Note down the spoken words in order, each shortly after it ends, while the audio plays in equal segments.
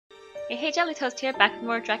Hey, Jelly Toast here, back with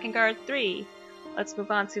more Drakengard 3. Let's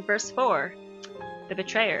move on to verse 4. The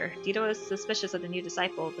Betrayer. Dido is suspicious of the new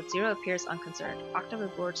disciple, but Zero appears unconcerned. Octa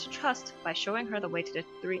rewards trust by showing her the way to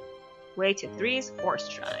Three's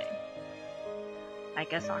Forest Shrine. I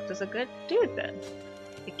guess Octa's a good dude then.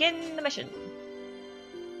 Begin the mission.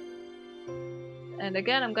 And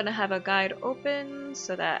again, I'm gonna have a guide open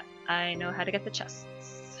so that I know how to get the chests.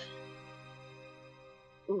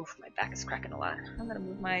 Oof, my back is cracking a lot. I'm gonna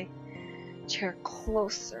move my chair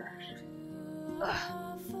closer. Ugh.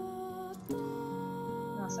 I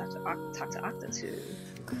also have to talk to Octa to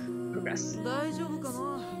progress.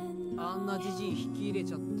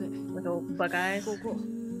 With old bug eyes. I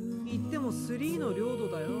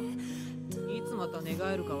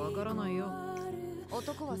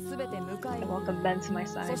welcome Ben to my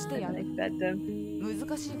side and I fed them.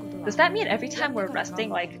 Does that mean every time we're resting,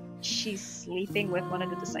 like, she's sleeping with one of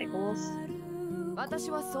the disciples?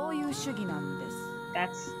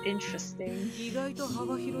 That's interesting. In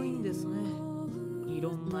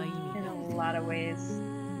a lot of ways.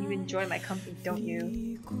 You enjoy my company, don't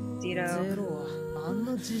you, Dido?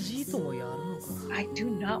 I do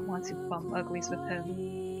not want to bump uglies with him.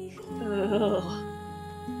 Ugh.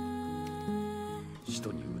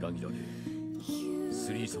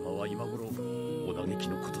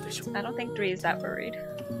 I don't think 3 is that worried.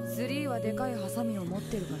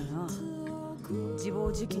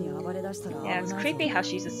 Yeah, it's creepy how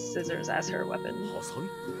she uses scissors as her weapon.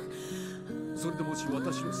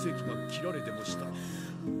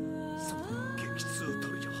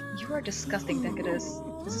 You are disgusting, Decadus.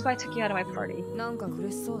 This is why I took you out of my party.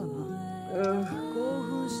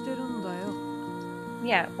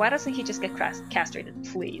 Yeah, why doesn't he just get castrated,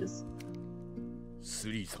 please?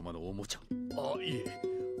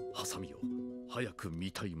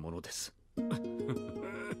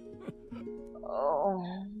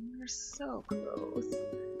 Oh, you're so gross.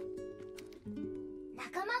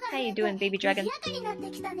 How you doing, baby dragon?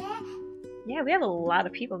 Yeah, we have a lot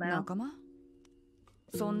of people now.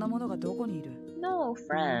 No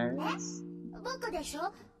friends.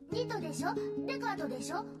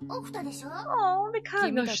 Oh, Mikhail,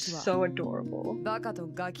 you're so adorable.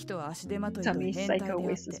 Dummy psycho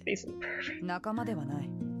wastes his face in pervert.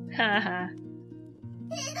 Haha.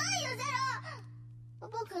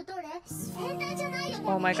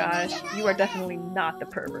 Oh my gosh, you are definitely not the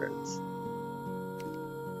perverts.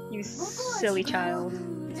 You silly child.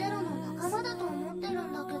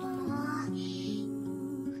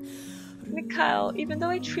 Mikhail, even though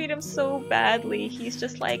I treat him so badly, he's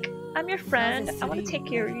just like, I'm your friend, I want to take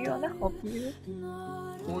care of you, I want to help you.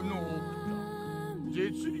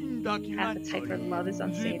 Appetite for love is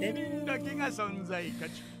unsated.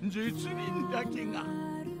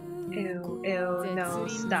 Ew, ew, no,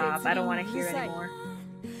 stop, I don't want to hear anymore.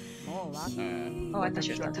 Oh, I thought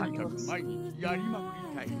she was done talking to us.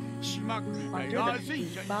 Under the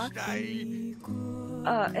feed box? Ew,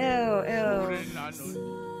 ew.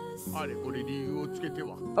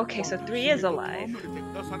 Okay, so 3 is alive.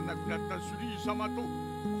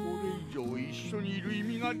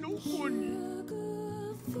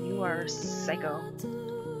 You are psycho.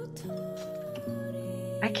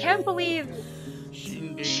 I can't believe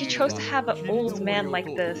she chose to have an old man like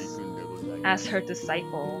this as her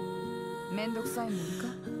disciple.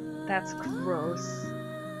 That's gross.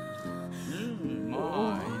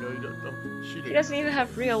 Oh. He doesn't even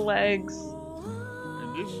have real legs.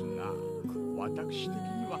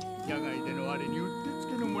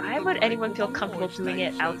 Why would anyone feel comfortable doing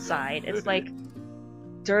it outside? It's like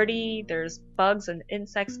dirty, there's bugs and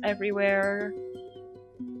insects everywhere.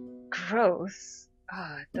 Gross.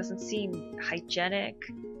 It doesn't seem hygienic.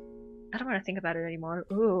 I don't want to think about it anymore.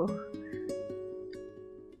 Ooh.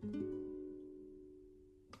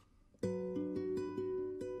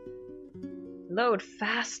 Load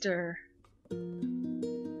faster.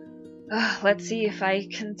 Let's see if I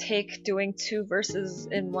can take doing 2 verses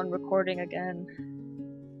in 1 recording again.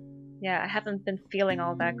 Yeah, I haven't been feeling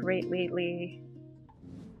all that great lately.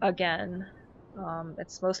 Again.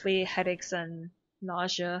 It's mostly headaches and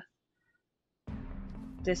nausea.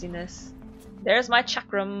 Dizziness. There's my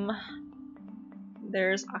chakram.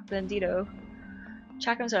 There's Octa and Dido.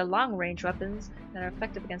 Chakrams are long-range weapons that are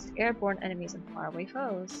effective against airborne enemies and faraway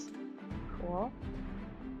foes. Cool.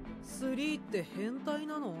 3って変態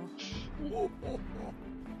なの？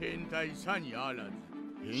変態さにあらず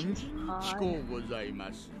返事に遅行ござい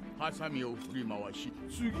ます。ハサミを振り回し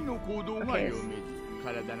次の行動が読めず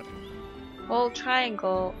体の Hold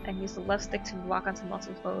triangle and use the left stick to lock onto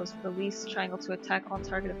multiple foes. Release triangle to attack all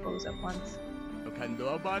targeted foes at once.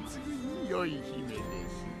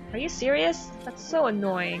 Are you serious? That's so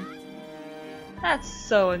annoying. That's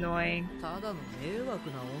so annoying.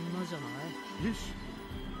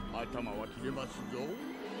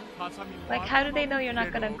 Like, how do they know you're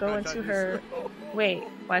not gonna go into her... Wait,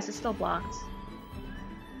 why is it still blocked?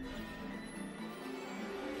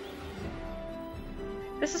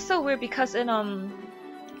 This is so weird because in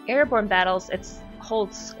airborne battles it's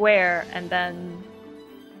hold square and then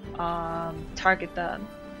target them.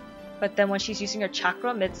 But then when she's using her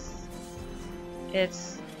chakram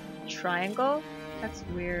it's triangle? That's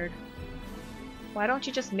weird. Why don't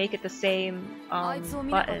you just make it the same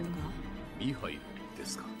button?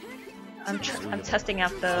 I'm testing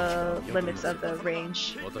out the limits of the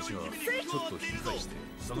range.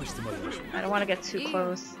 I don't want to get too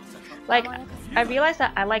close. Like, I realize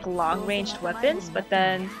that I like long-ranged weapons, but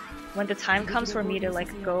then when the time comes for me to like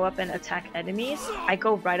go up and attack enemies, I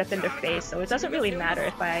go right up in their face, so it doesn't really matter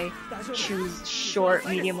if I choose short,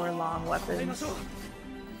 medium, or long weapons.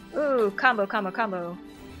 Ooh, combo, combo, combo.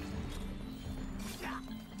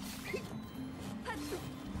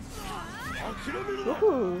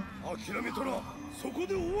 Woohoo!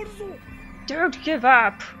 Don't give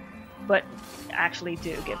up! But actually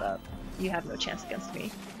do give up. You have no chance against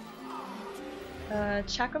me.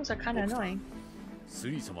 Chakrams are kinda annoying.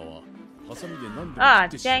 Ah,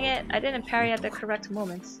 dang it! I didn't parry at the correct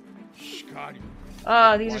moments.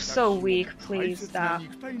 Oh, these are so weak. Please stop.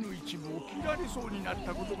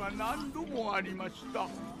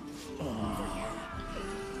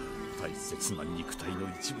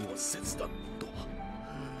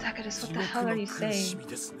 Takeru, what the hell are you saying?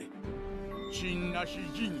 Can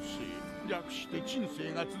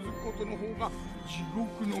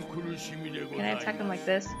I attack them like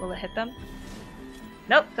this? Will it hit them?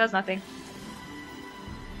 Nope, does nothing.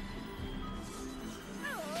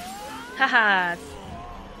 Haha!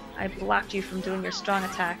 I blocked you from doing your strong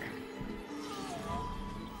attack.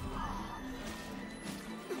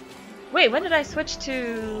 Wait, when did I switch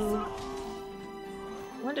to...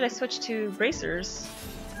 When did I switch to bracers?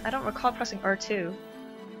 I don't recall pressing R2.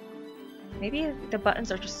 Maybe the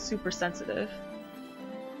buttons are just super sensitive.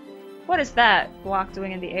 What is that block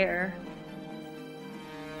doing in the air?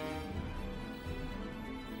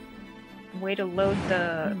 Way to load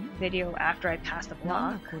the video after I pass the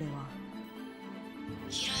block.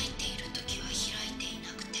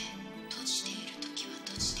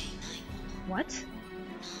 What?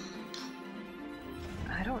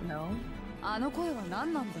 I don't know.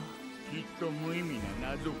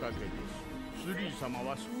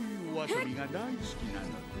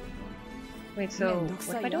 Wait, so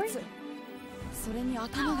what am I doing?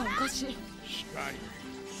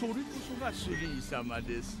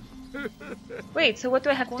 Wait, so what do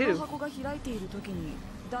I have to do?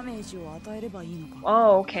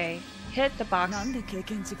 Oh, okay. Hit the box. How do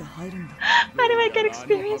I get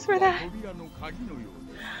experience for that?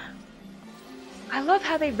 I love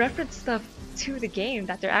how they reference stuff to the game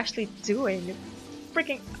that they're actually doing. It's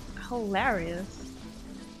freaking hilarious.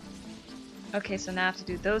 Okay, so now I have to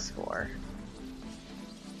do those 4.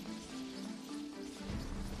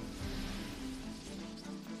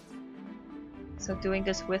 So doing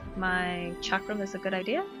this with my chakram is a good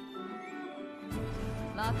idea?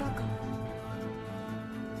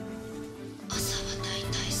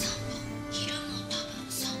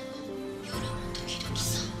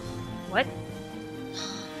 What?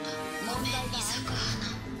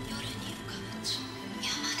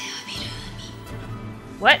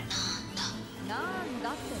 What?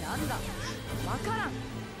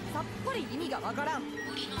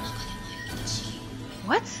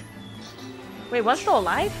 What? Wait, one's still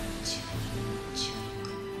alive?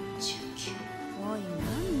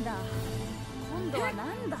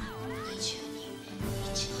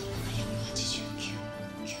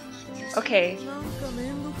 Okay.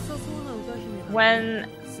 When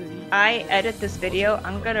I edit this video,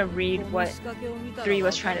 I'm gonna read what 3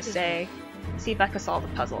 was trying to say. See if I can solve the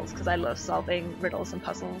puzzles, because I love solving riddles and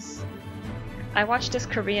puzzles. I watched this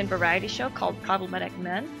Korean variety show called Problematic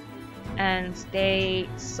Men, and they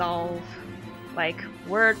solve like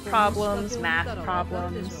word problems, math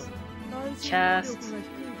problems, chess.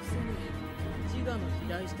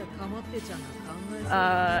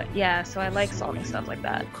 Yeah, so I like solving stuff like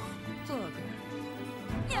that.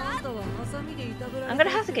 I'm gonna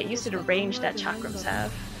have to get used to the range that chakrams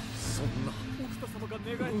have.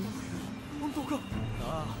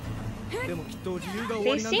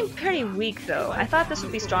 They seem pretty weak though. I thought this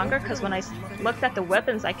would be stronger because when I looked at the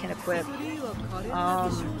weapons I can equip,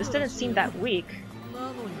 this didn't seem that weak.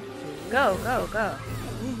 Go, go, go.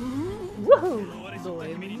 Woohoo!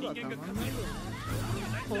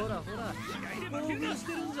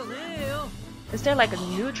 Is there like a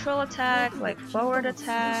neutral attack, like forward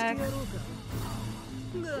attack?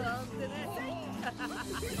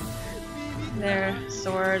 They're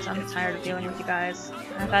swords. I'm tired of dealing with you guys.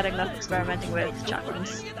 I've had enough experimenting with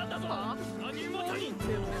chakrams.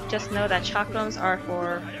 Just know that chakrams are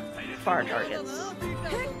for far targets.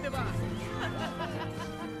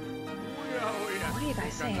 What are you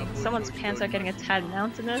guys saying? Someone's pants are getting a tad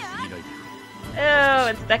mountainous? Oh,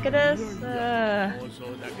 it's Decadus?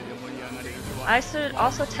 I should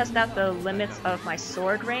also test out the limits of my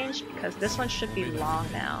sword range, because this one should be long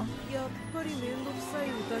now.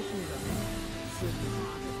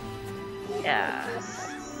 Yeah.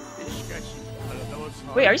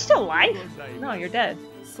 Wait, are you still alive? No, you're dead.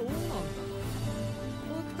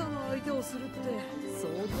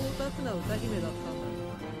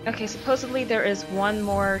 Okay, supposedly there is one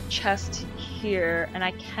more chest here, and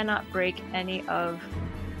I cannot break any of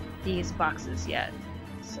these boxes yet.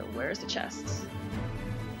 So where's the chest?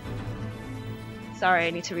 Sorry, I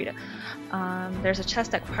need to read it. There's a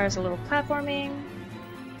chest that requires a little platforming.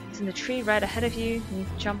 It's in the tree right ahead of you. You need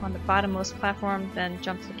to jump on the bottommost platform, then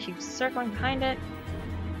jump to the cube circling behind it.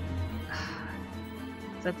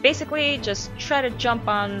 So basically, just try to jump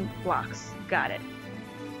on blocks. Got it.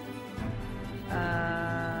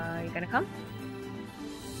 You gonna come?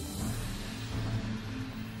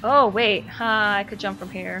 Oh wait, I could jump from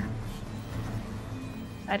here.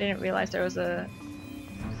 I didn't realize there was a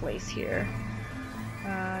place here.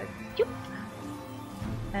 Yoop.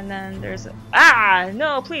 And then there's a— ah!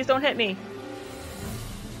 No, please don't hit me!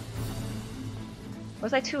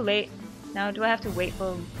 Was I too late? Now do I have to wait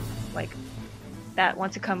for, like, that one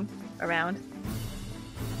to come around?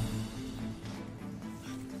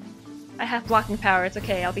 I have blocking power, it's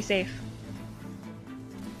okay, I'll be safe.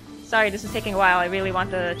 Sorry, this is taking a while, I really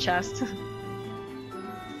want the chest.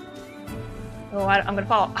 Oh, I'm gonna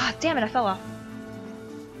fall. Ah, damn it, I fell off.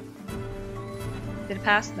 Did it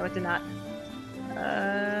pass? No, it did not.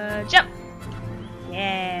 Jump!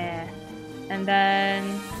 Yeah! And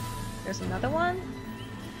then there's another one.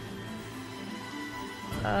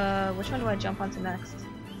 Which one do I jump onto next?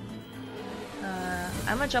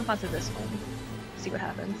 I'm gonna jump onto this one. See what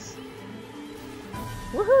happens.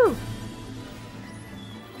 Woohoo!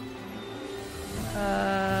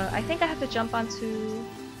 I think I have to jump onto...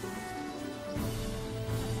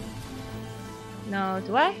 No,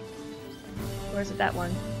 do I? Or is it that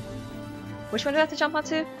one? Which one do I have to jump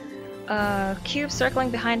onto? Cube circling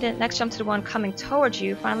behind it, next jump to the one coming towards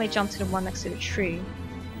you, finally jump to the one next to the tree.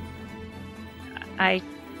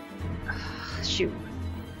 Shoot.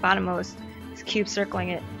 Bottommost. It's cube circling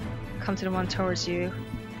it, come to the one towards you.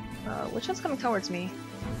 Which one's coming towards me?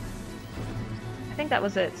 I think that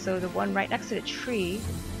was it, so the one right next to the tree,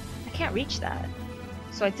 I can't reach that.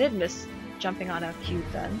 So I did miss jumping on a cube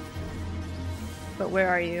then. But where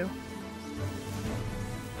are you?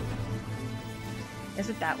 Is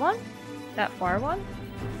it that one? That far one?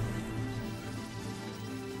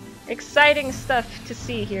 Exciting stuff to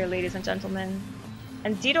see here, ladies and gentlemen.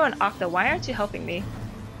 And Dito and Octa, why aren't you helping me?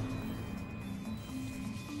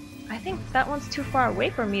 I think that one's too far away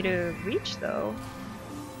for me to reach, though.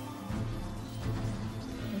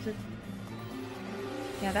 Is it?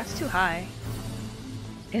 Yeah, that's too high.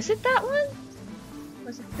 Is it that one? Or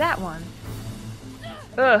is it that one?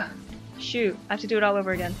 Ugh! Shoot, I have to do it all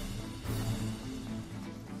over again.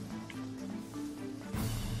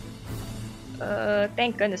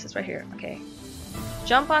 Thank goodness it's right here. Okay.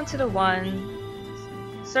 Jump onto the one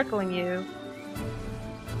circling you.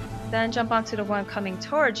 Then jump onto the one coming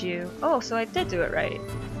towards you. Oh, so I did do it right.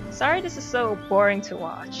 Sorry this is so boring to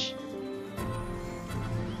watch.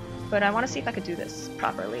 But I want to see if I could do this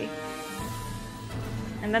properly.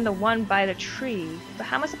 And then the one by the tree. But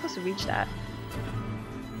how am I supposed to reach that?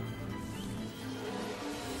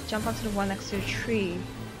 Jump onto the one next to the tree.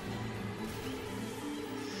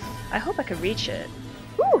 I hope I could reach it.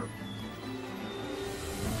 Woo!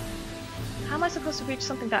 How am I supposed to reach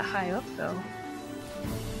something that high up, though?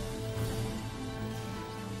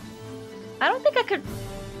 I don't think I could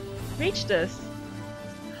reach this.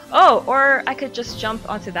 Oh, or I could just jump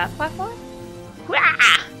onto that platform? Wah!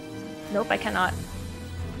 Nope, I cannot.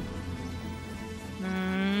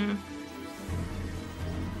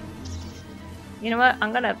 You know what?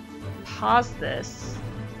 I'm gonna pause this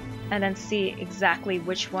and then see exactly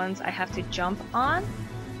which ones I have to jump on.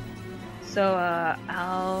 So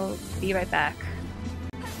I'll be right back.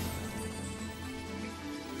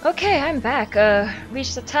 Okay, I'm back.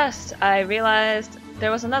 Reached the test. I realized there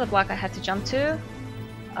was another block I had to jump to.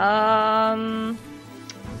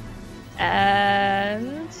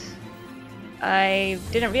 And I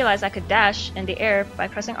didn't realize I could dash in the air by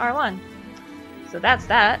pressing R1. So that's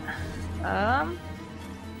that.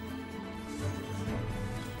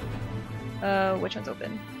 Which one's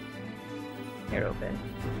open? You're open.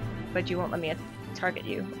 But you won't let me target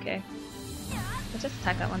you, okay. Let's just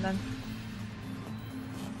attack that one then.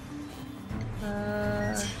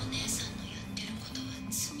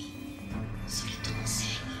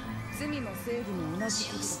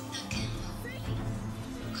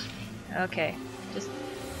 Okay, just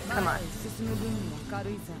come on.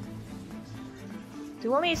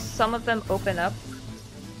 Do only some of them open up?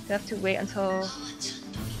 You have to wait until...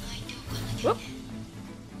 Whoop!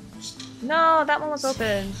 No, that one was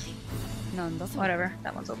open. Whatever,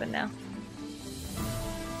 that one's open now.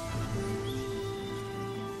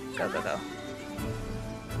 Go, go, go.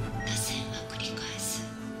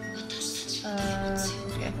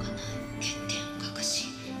 Okay.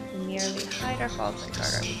 Nearly hide our faults and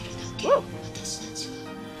guard our weaknesses. Woo!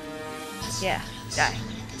 Yeah, die.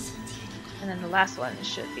 And then the last one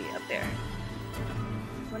should be up there.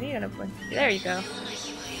 What are you gonna put? There you go.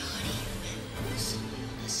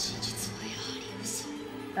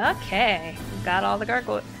 Okay, we got all the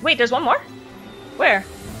gargoyles. Wait, there's one more? Where?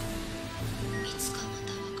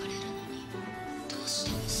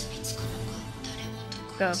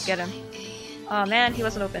 Go, get him. Oh man, he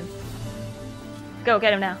wasn't open. Go,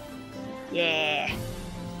 get him now. Yeah.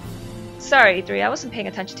 Sorry, 3, I wasn't paying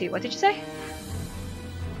attention to you. What did you say?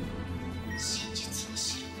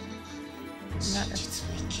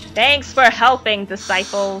 Thanks for helping,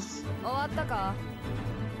 disciples. I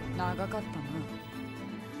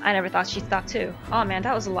never thought she'd stop too. Oh man,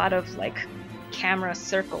 that was a lot of like camera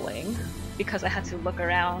circling because I had to look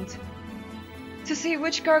around to see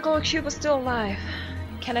which gargoyle cube was still alive.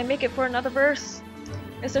 Can I make it for another verse?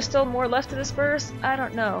 Is there still more left to this verse? I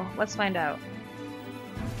don't know. Let's find out.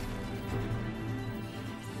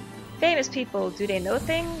 Famous people, do they know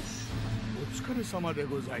things?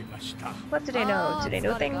 What do they know? Do they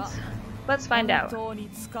know things? Let's find out.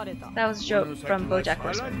 That was a joke from BoJack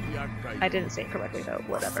Horseman. I didn't say it correctly though,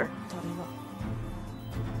 whatever.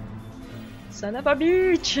 Son of a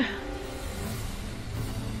bitch!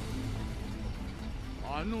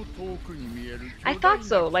 I thought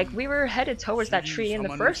so, like we were headed towards that tree in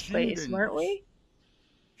the first place, weren't we?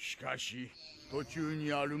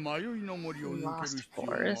 Lost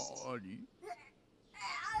forest.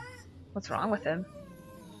 What's wrong with him?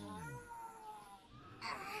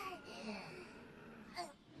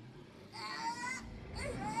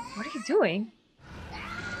 What are you doing?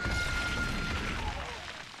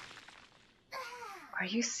 Are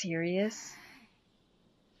you serious?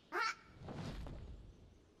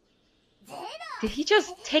 Did he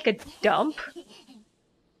just take a dump?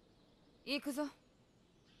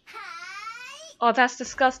 Oh, that's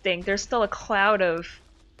disgusting. There's still a cloud of...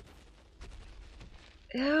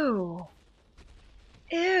 Ew.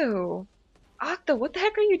 Ew. Octa, what the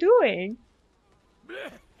heck are you doing?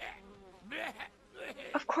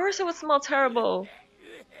 Of course it would smell terrible.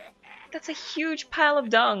 That's a huge pile of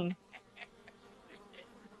dung.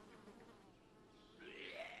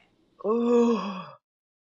 Oh.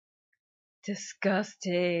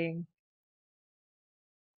 Disgusting.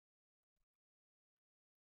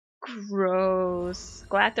 Gross.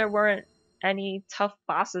 Glad there weren't any tough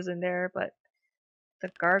bosses in there, but the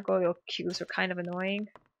gargoyle cubes were kind of annoying.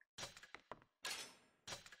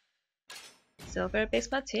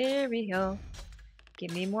 Silver-based material.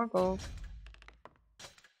 Give me more gold.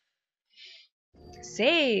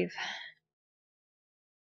 Save!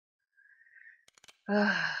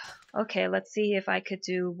 Okay, let's see if I could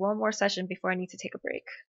do one more session before I need to take a break.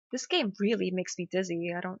 This game really makes me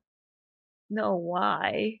dizzy. I don't know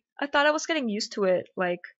why. I thought I was getting used to it,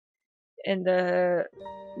 like, in the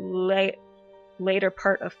later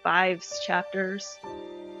part of 5's chapters.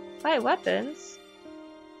 Buy weapons?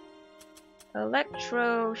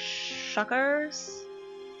 Electro-shockers?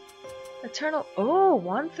 Eternal... Oh,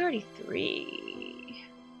 133.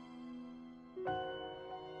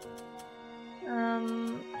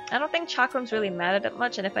 I don't think chakrams really matter that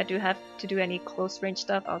much, and if I do have to do any close range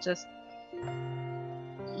stuff, I'll just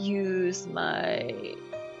use my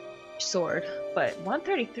sword. But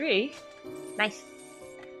 133? Nice.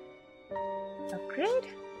 Upgrade?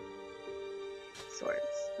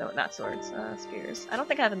 Swords. No, not swords. Spears. I don't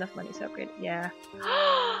think I have enough money to upgrade it. Yeah.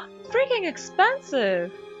 Freaking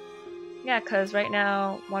expensive! Yeah, because right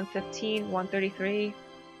now, 115, 133.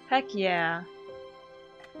 Heck yeah.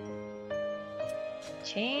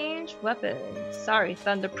 Change weapon. Sorry,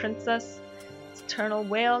 Thunder Princess. It's Eternal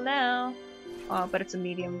Whale now. Oh, but it's a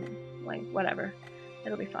medium. Like, whatever.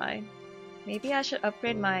 It'll be fine. Maybe I should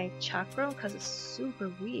upgrade my chakra because it's super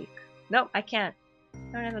weak. Nope, I can't. I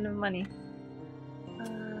don't have enough money.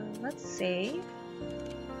 let's save.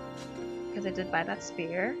 Because I did buy that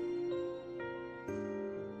spear.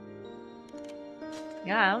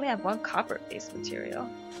 Yeah, I only have one copper-based material.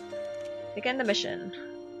 Begin the mission.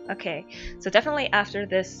 Okay, so definitely after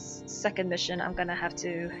this second mission, I'm gonna have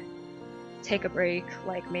to take a break,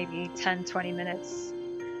 like maybe 10-20 minutes,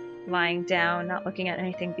 lying down, not looking at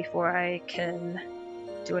anything before I can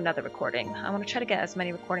do another recording. I want to try to get as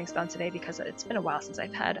many recordings done today because it's been a while since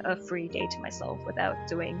I've had a free day to myself without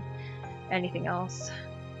doing anything else.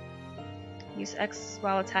 Use X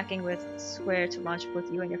while attacking with square to launch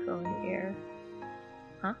both you and your foe in the air.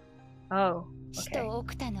 Huh? Oh, okay.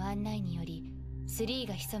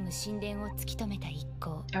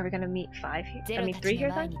 Are we gonna meet 5 here? I mean 3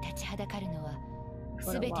 here then?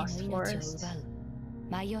 For the Lost Forest.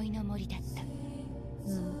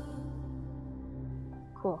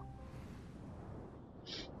 Cool.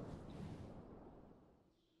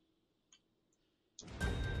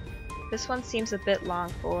 This one seems a bit long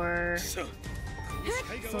for...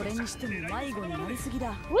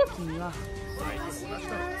 Whoop.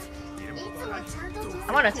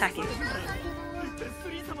 I want to attack you.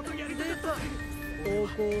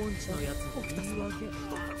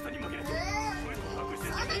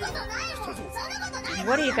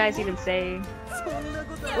 What are you guys even saying?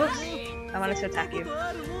 Oops. I wanted to attack you.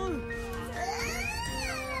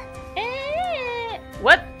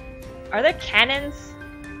 What? Are there cannons?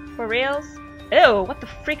 For reals? Ew, what the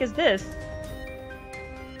freak is this?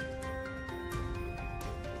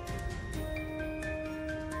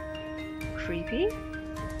 Creepy?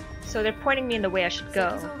 So they're pointing me in the way I should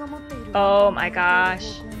go. Oh my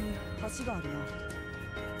gosh.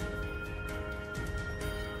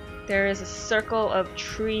 There is a circle of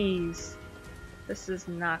trees. This is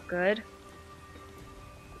not good.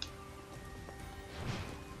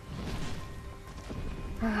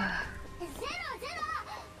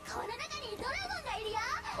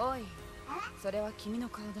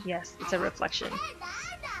 Yes, it's a reflection.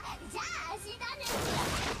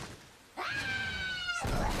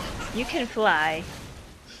 You can fly.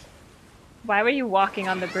 Why were you walking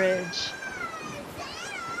on the bridge?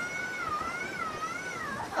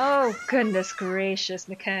 Oh, goodness gracious,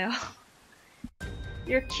 Mikhail.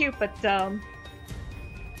 You're cute but dumb.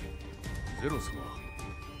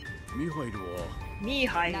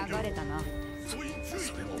 Mihail.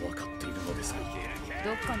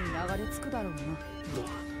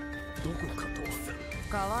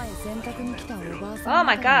 Oh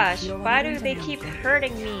my gosh, why do they keep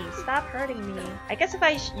hurting me? Stop hurting me. I guess if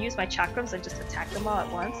I use my chakrams and just attack them all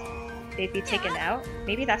at once, they'd be taken out.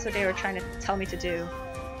 Maybe that's what they were trying to tell me to do,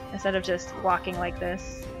 instead of just walking like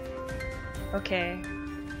this. Okay.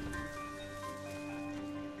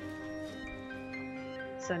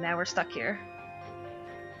 So now we're stuck here.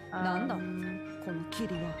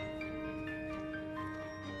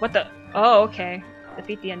 What the? Oh, okay.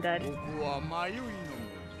 Defeat the undead.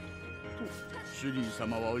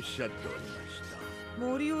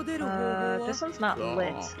 This one's not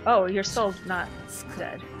lit. Oh, you're still not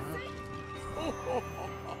dead.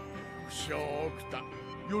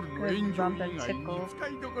 Good bump and tickle.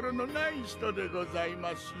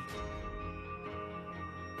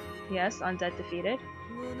 Yes, undead defeated.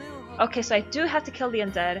 Okay, so I do have to kill the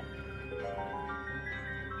undead.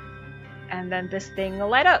 And then this thing will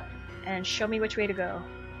light up and show me which way to go.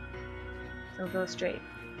 So go straight.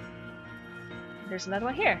 There's another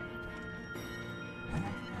one here.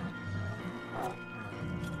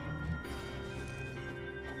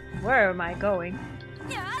 Where am I going?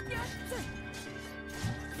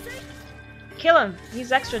 Kill him!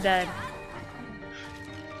 He's extra dead.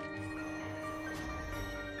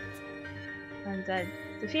 Undead.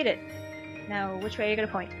 Defeated. Now, which way are you gonna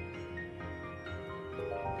point?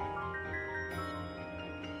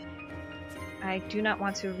 I do not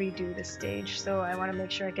want to redo this stage, so I want to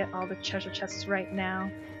make sure I get all the treasure chests right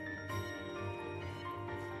now.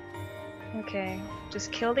 Okay,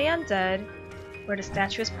 just kill the undead where the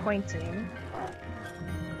statue is pointing.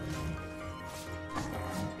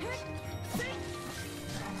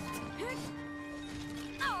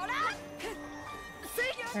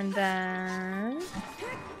 And then...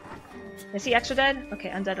 Is he extra dead? Okay,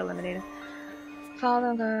 undead eliminated.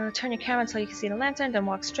 Follow the... Turn your camera until you can see the lantern, then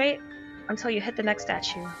walk straight until you hit the next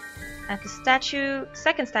statue. At the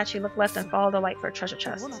second statue, look left and follow the light for a treasure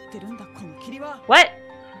chest. What?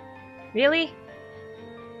 Really?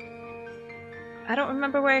 I don't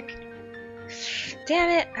remember where... Damn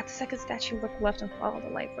it! At the second statue, look left and follow the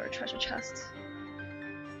light for a treasure chest.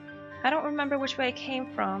 I don't remember which way I came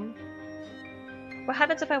from. What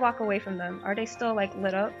happens if I walk away from them? Are they still, like,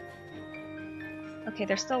 lit up? Okay,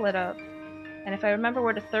 they're still lit up. And if I remember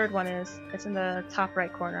where the third one is, it's in the top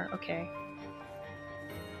right corner. Okay.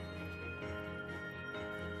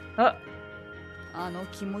 Oh!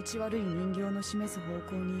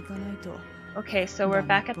 Okay, so we're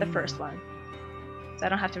back at the first one. So I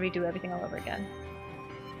don't have to redo everything all over again.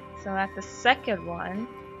 So at the second one...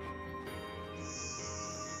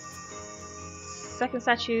 Second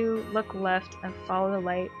statue, look left and follow the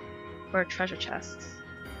light for a treasure chest.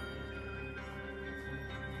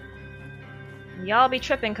 Y'all be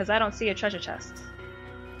tripping because I don't see a treasure chest.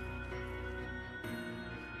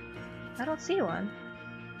 I don't see one.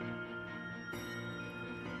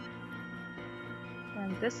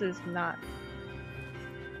 And this is not...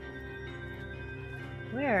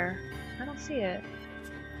 Where? I don't see it.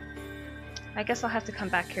 I guess I'll have to come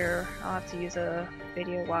back here. I'll have to use a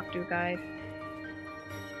video walkthrough guide.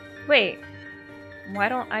 Wait, why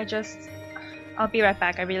don't I just... I'll be right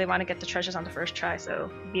back. I really want to get the treasures on the first try,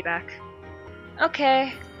 so be back.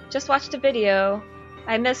 Okay, just watched the video.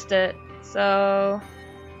 I missed it, so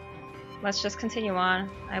let's just continue on.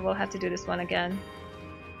 I will have to do this one again.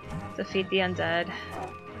 Defeat the undead.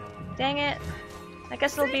 Dang it. I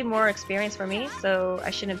guess it'll be more experience for me, so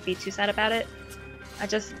I shouldn't be too sad about it. I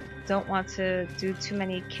just don't want to do too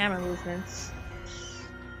many camera movements.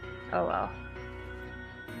 Oh well.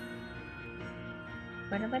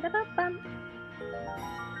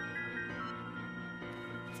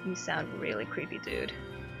 You sound really creepy, dude.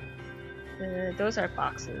 Those are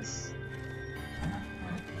boxes.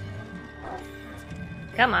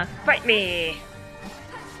 Come on, fight me!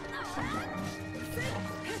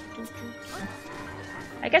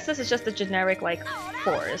 I guess this is just the generic, like,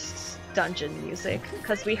 forest dungeon music,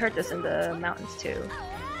 because we heard this in the mountains too.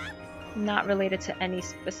 Not related to any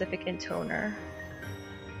specific intoner.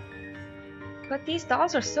 But these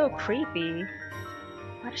dolls are so creepy.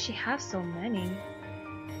 Why does she have so many?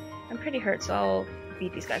 I'm pretty hurt, so I'll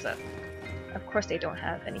beat these guys up. Of course they don't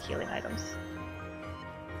have any healing items.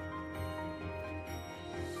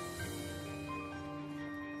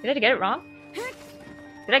 Did I get it wrong?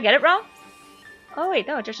 Did I get it wrong? Oh wait,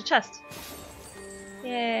 no, just a chest.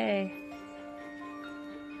 Yay.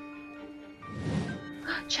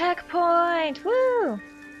 Checkpoint! Woo!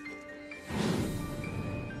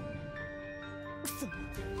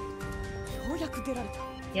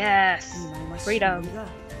 Yes! Freedom!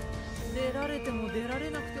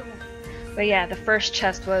 But yeah, the first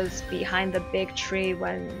chest was behind the big tree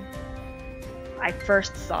when I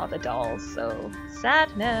first saw the dolls, so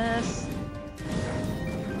sadness!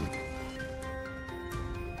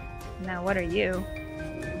 Now what are you?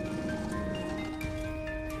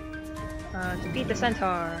 Defeat the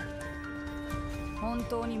centaur.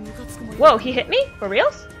 Whoa, he hit me? For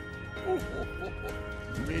reals?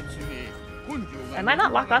 Am I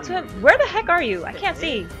not locked onto him? Where the heck are you? I can't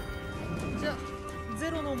see.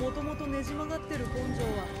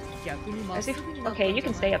 Okay, you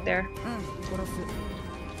can stay up there.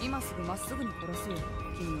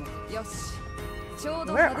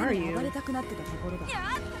 Where are you?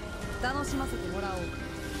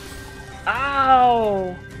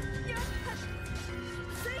 Ow!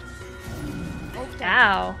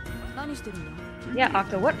 Ow! Yeah,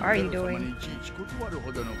 Octo, what are you doing?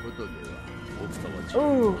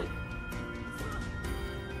 Ooh!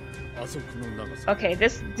 Okay,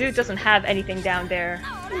 this dude doesn't have anything down there.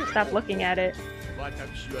 Stop looking at it.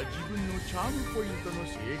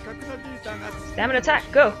 Stamina attack,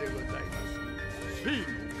 go!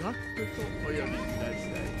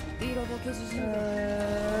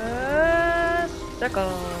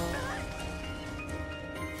 Circle.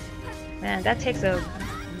 Man, that takes a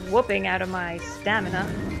whooping out of my stamina.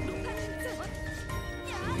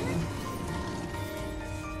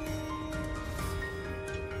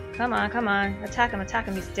 Come on, come on. Attack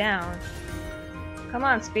him, he's down. Come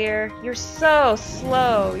on, Spear. You're so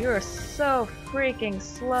slow. You're so freaking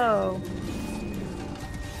slow.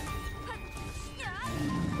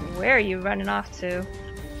 Where are you running off to?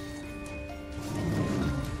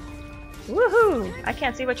 Woohoo! I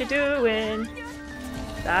can't see what you're doing.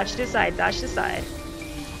 Dodge to the side, dodge to the side.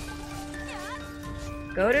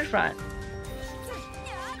 Go to the front.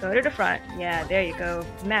 Go to the front. Yeah, there you go.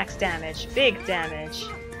 Max damage. Big damage.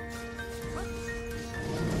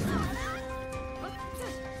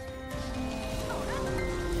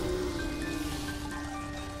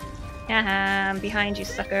 Haha, I'm behind you,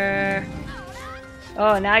 sucker.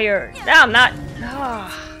 Oh, now you're... Now I'm not...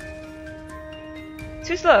 Oh.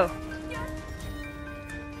 Too slow.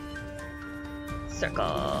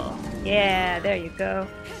 Circle. Yeah, there you go.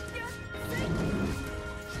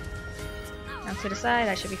 Now to the side,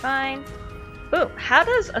 I should be fine. Ooh, how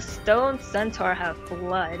does a stone centaur have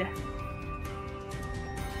blood?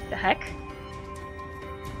 The heck?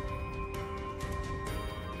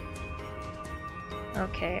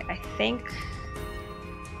 Okay, I think...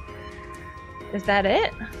 Is that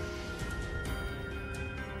it?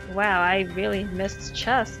 Wow, I really missed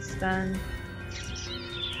chests then.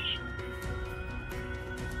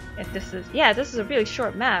 If this is... Yeah, this is a really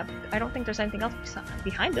short map. I don't think there's anything else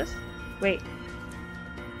behind this. Wait.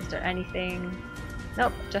 Is there anything...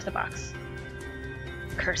 Nope, just a box.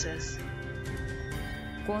 Curses.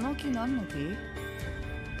 Is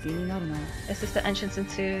this the entrance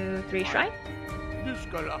into 3 Shrine?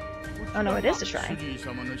 Oh no, it is the shrine.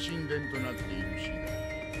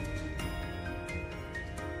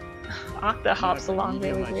 Octa hops along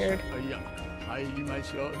really weird.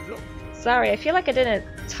 Sorry, I feel like I didn't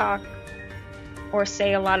talk or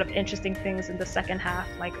say a lot of interesting things in the second half,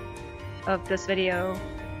 like, of this video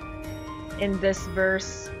in this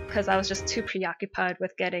verse, because I was just too preoccupied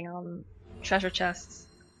with getting treasure chests.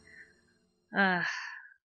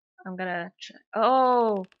 I'm gonna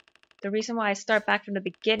oh, the reason why I start back from the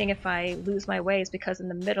beginning if I lose my way is because in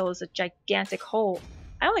the middle is a gigantic hole.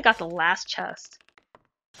 I only got the last chest.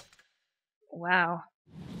 Wow.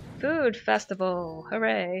 Food festival,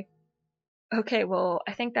 hooray. Okay, well,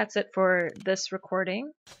 I think that's it for this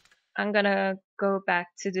recording. I'm gonna go back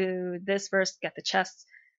to do this verse, get the chests,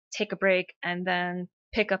 take a break, and then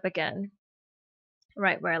pick up again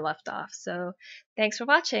right where I left off. So thanks for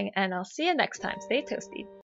watching, and I'll see you next time. Stay toasty.